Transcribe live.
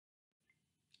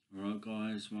Alright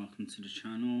guys, welcome to the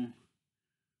channel.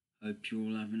 Hope you're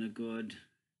all having a good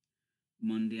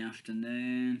Monday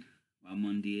afternoon, well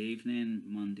Monday evening,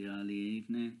 Monday early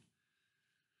evening.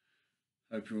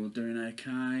 Hope you're all doing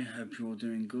okay, hope you're all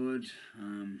doing good,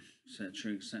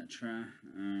 etc, etc.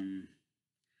 I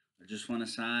just want to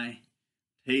say,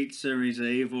 pizza is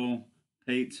evil,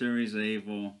 pizza is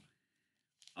evil.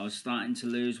 I was starting to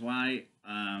lose weight,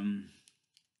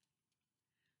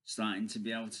 starting to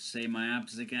be able to see my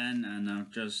abs again, and I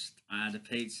had a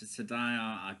pizza today.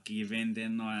 I give in,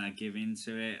 didn't I? I give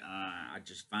into it. I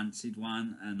just fancied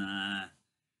one, and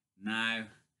now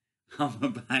I'm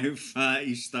about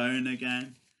 30 stone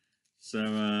again.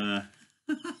 So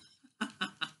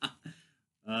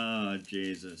oh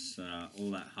Jesus,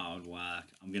 all that hard work.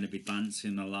 I'm going to be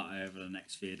dancing a lot over the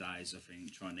next few days, I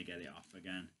think, trying to get it off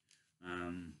again.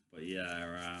 But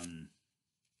yeah,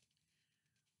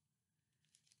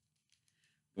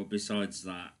 but besides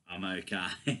that, I'm okay.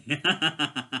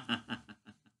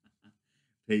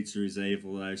 Pizza is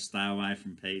evil though. Stay away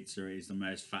from pizza. It's the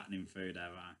most fattening food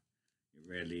ever. It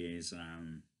really is. It's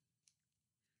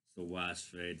the worst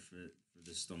food for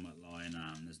the stomach line.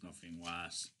 There's nothing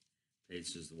worse.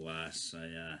 Pizza's the worst. So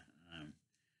yeah.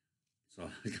 So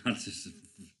I got just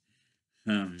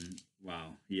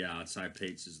well, yeah, I'd say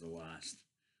pizza's the worst.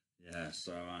 Yeah,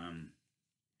 so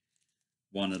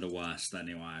one of the worst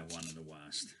anyway, one of the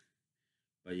worst.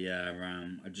 But yeah,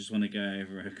 I just want to go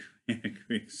over a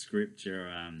quick scripture.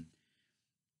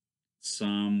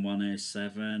 Psalm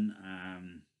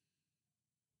 107.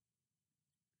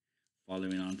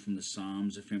 Following on from the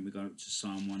Psalms, I think we got up to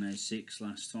Psalm 106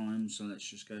 last time, so let's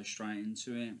just go straight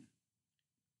into it.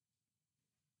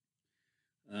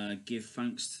 Give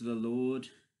thanks to the Lord,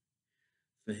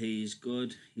 for he is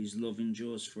good, his love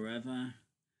endures forever.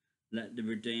 Let the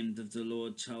redeemed of the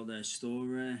Lord tell their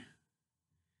story.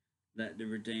 Let the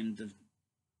redeemed of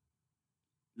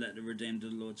the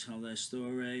Lord tell their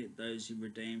story, those he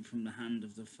redeemed from the hand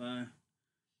of the foe,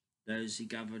 those he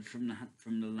gathered from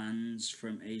the lands,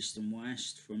 from east and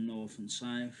west, from north and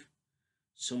south.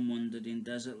 Some wandered in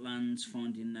desert lands,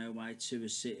 finding no way to a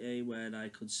city where they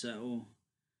could settle.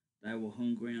 They were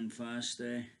hungry and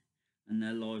thirsty, and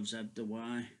their lives ebbed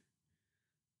away.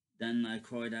 Then they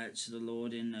cried out to the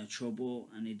Lord in their trouble,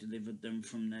 and he delivered them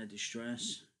from their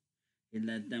distress. He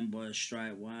led them by a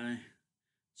straight way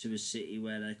to a city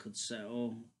where they could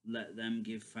settle. Let them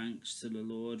give thanks to the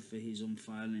Lord for his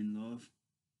unfailing love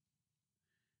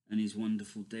and his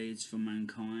wonderful deeds for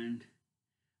mankind.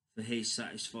 For he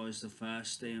satisfies the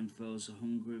thirsty and fills the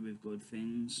hungry with good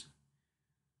things.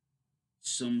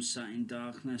 Some sat in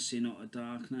darkness, in utter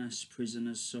darkness,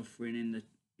 prisoners suffering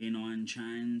in iron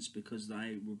chains because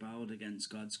they rebelled against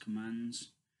God's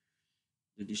commands.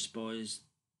 They despised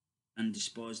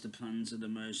the plans of the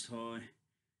Most High.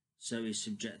 So he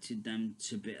subjected them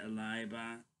to bitter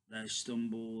labour. They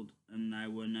stumbled, and there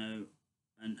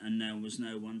was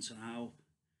no one to help.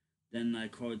 Then they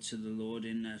cried to the Lord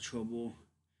in their trouble,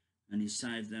 and he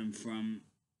saved them from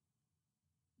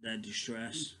their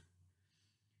distress.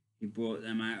 He brought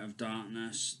them out of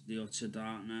darkness, the utter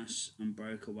darkness, and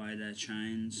broke away their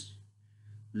chains.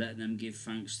 Let them give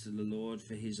thanks to the Lord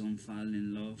for his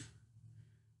unfailing love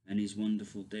and his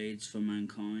wonderful deeds for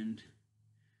mankind.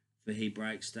 For he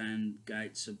breaks down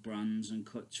gates of bronze and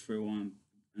cuts through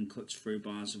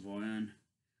bars of iron.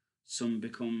 Some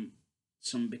became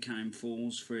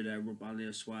fools through their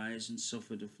rebellious ways and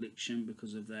suffered affliction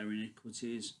because of their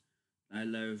iniquities. They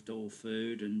loathed all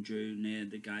food and drew near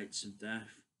the gates of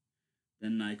death.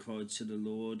 Then they cried to the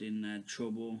Lord in their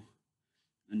trouble,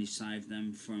 and he saved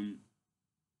them from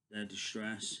their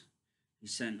distress. He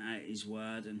sent out his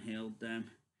word and healed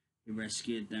them. He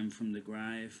rescued them from the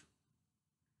grave.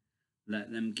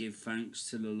 Let them give thanks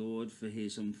to the Lord for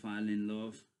his unfailing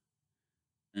love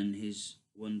and his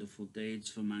wonderful deeds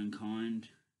for mankind.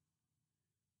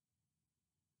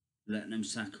 Let them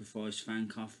sacrifice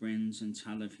thank offerings and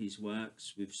tell of his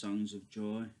works with songs of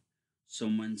joy.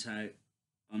 Some went out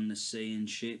on the sea in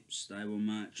ships, they were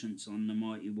merchants on the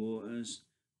mighty waters.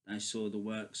 They saw the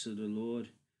works of the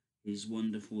Lord, his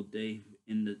wonderful deeds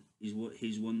in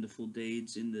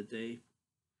the deep.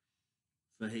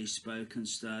 For he spoke and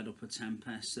stirred up a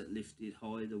tempest that lifted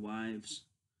high the waves.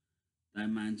 They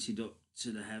mounted up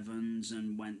to the heavens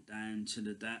and went down to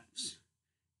the depths.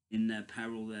 In their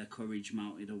peril their courage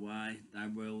melted away. They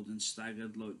rolled and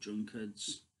staggered like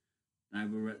drunkards. They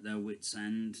were at their wits'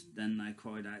 end. Then they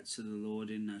cried out to the Lord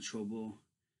in their trouble,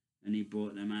 and he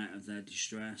brought them out of their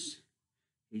distress.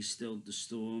 He stilled the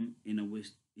storm to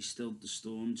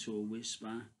a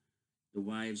whisper. The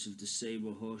waves of the sea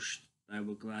were hushed. They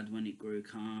were glad when it grew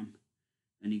calm,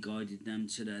 and he guided them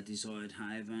to their desired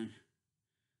haven.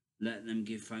 Let them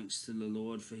give thanks to the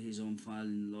Lord for his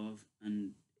unfailing love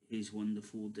and his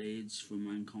wonderful deeds for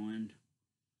mankind.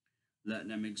 Let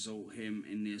them exalt him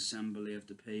in the assembly of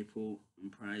the people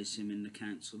and praise him in the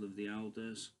council of the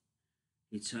elders.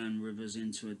 He turned rivers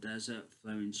into a desert,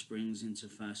 flowing springs into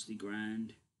thirsty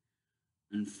ground,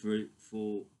 and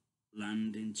fruitful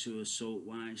land into a salt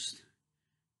waste,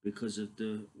 because of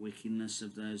the wickedness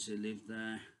of those who lived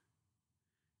there.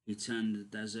 He turned the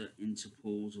desert into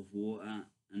pools of water,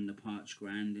 and the parched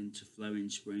ground into flowing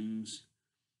springs.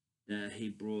 There he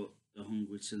brought the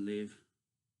hungry to live.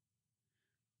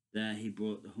 There he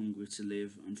brought the hungry to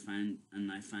live, and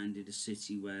they founded a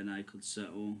city where they could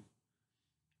settle.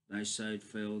 They sowed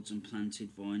fields and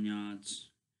planted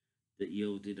vineyards that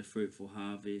yielded a fruitful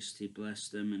harvest. He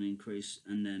blessed them and increased,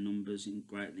 and their numbers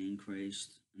greatly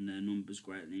increased,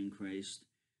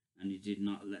 and he did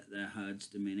not let their herds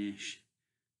diminish.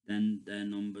 Then their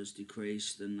numbers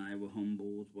decreased, and they were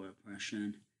humbled by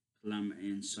oppression, calamity,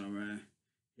 and sorrow.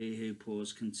 He who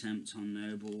pours contempt on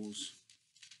nobles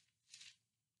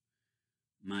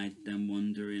made them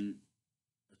wander in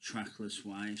a trackless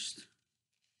waste.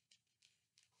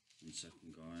 1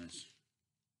 second, guys.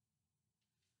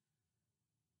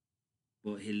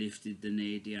 But he lifted the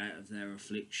needy out of their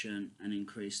affliction and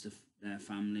increased their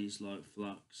families like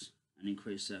flocks.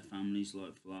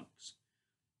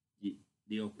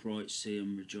 The upright see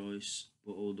and rejoice,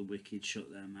 but all the wicked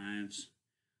shut their mouths.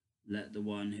 Let the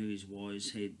one who is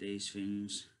wise heed these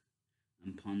things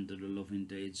and ponder the loving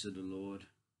deeds of the Lord.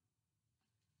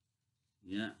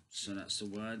 Yeah, so that's the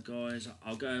word, guys.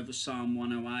 I'll go over Psalm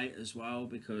 108 as well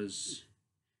because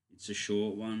it's a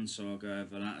short one, so I'll go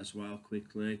over that as well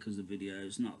quickly because the video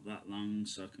is not that long,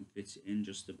 so I can fit it in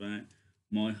just about.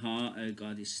 My heart, O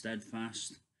God, is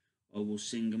steadfast. I will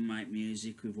sing and make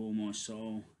music with all my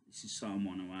soul. This is Psalm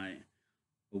 108.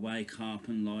 Awake, harp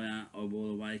and lyre, I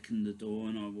will awaken the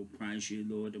dawn. I will praise you,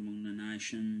 Lord, among the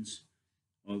nations.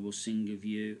 I will sing of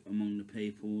you among the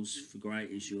peoples, for great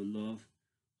is your love.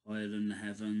 Higher than the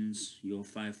heavens, your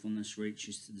faithfulness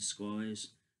reaches to the skies.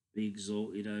 Be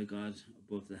exalted, O God,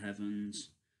 above the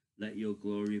heavens. Let your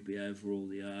glory be over all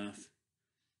the earth.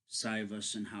 Save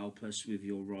us and help us with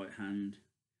your right hand,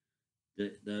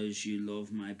 that those you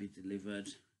love may be delivered.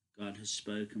 God has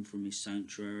spoken from his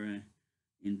sanctuary.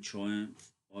 In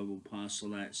triumph, I will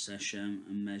parcel out Shechem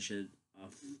and measure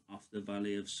off the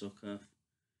valley of Succoth.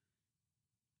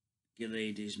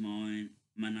 Gilead is mine,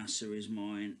 Manasseh is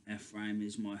mine, Ephraim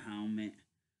is my helmet,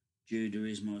 Judah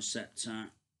is my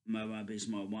scepter, Moab is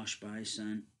my wash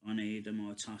basin, on Edom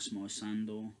I toss my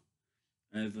sandal,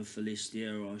 over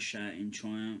Philistia I shout in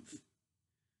triumph.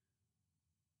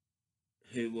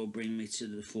 Who will bring me to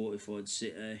the fortified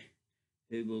city?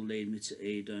 Who will lead me to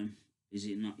Edom? Is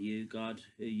it not you, God,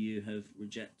 who you have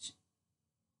rejected?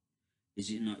 Is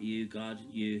it not you, God,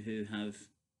 you who have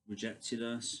rejected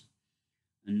us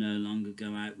and no longer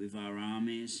go out with our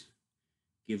armies?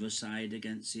 Give us aid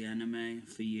against the enemy,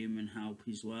 for human help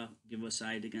is Give us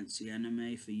aid against the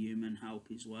enemy, for human help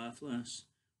is worthless.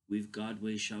 With God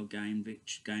we shall gain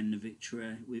the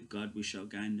victory. With God we shall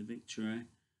gain the victory,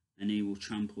 and he will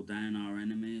trample down our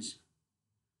enemies.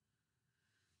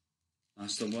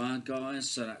 That's the word,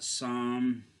 guys. So that's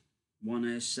Psalm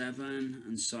 107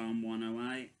 and Psalm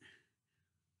 108.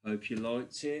 Hope you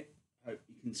liked it. Hope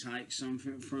you can take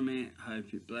something from it.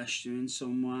 Hope it blessed you in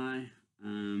some way.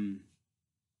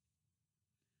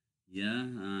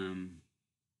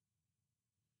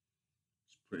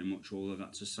 It's pretty much all I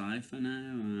got to say for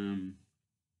now.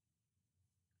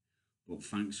 But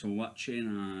thanks for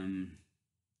watching.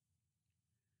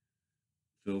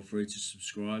 Feel free to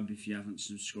subscribe if you haven't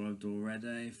subscribed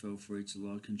already. Feel free to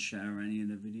like and share any of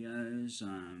the videos.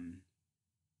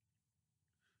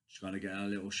 Just got to get a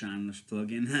little shameless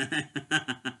plug in there.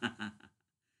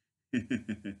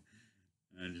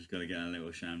 I just got to get a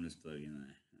little shameless plug in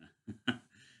there.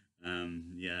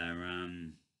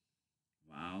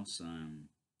 Wow, so I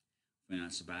think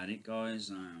that's about it,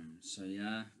 guys.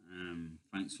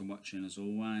 Thanks for watching as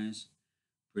always.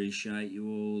 Appreciate you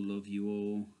all, love you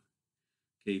all.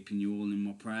 Keeping you all in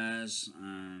my prayers.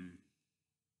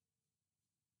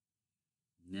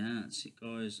 That's it,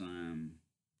 guys.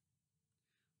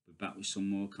 Be back with some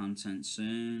more content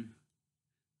soon.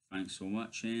 Thanks for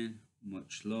watching.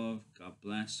 Much love. God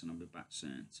bless, and I'll be back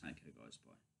soon. Take care, guys.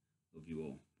 Bye. Love you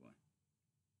all.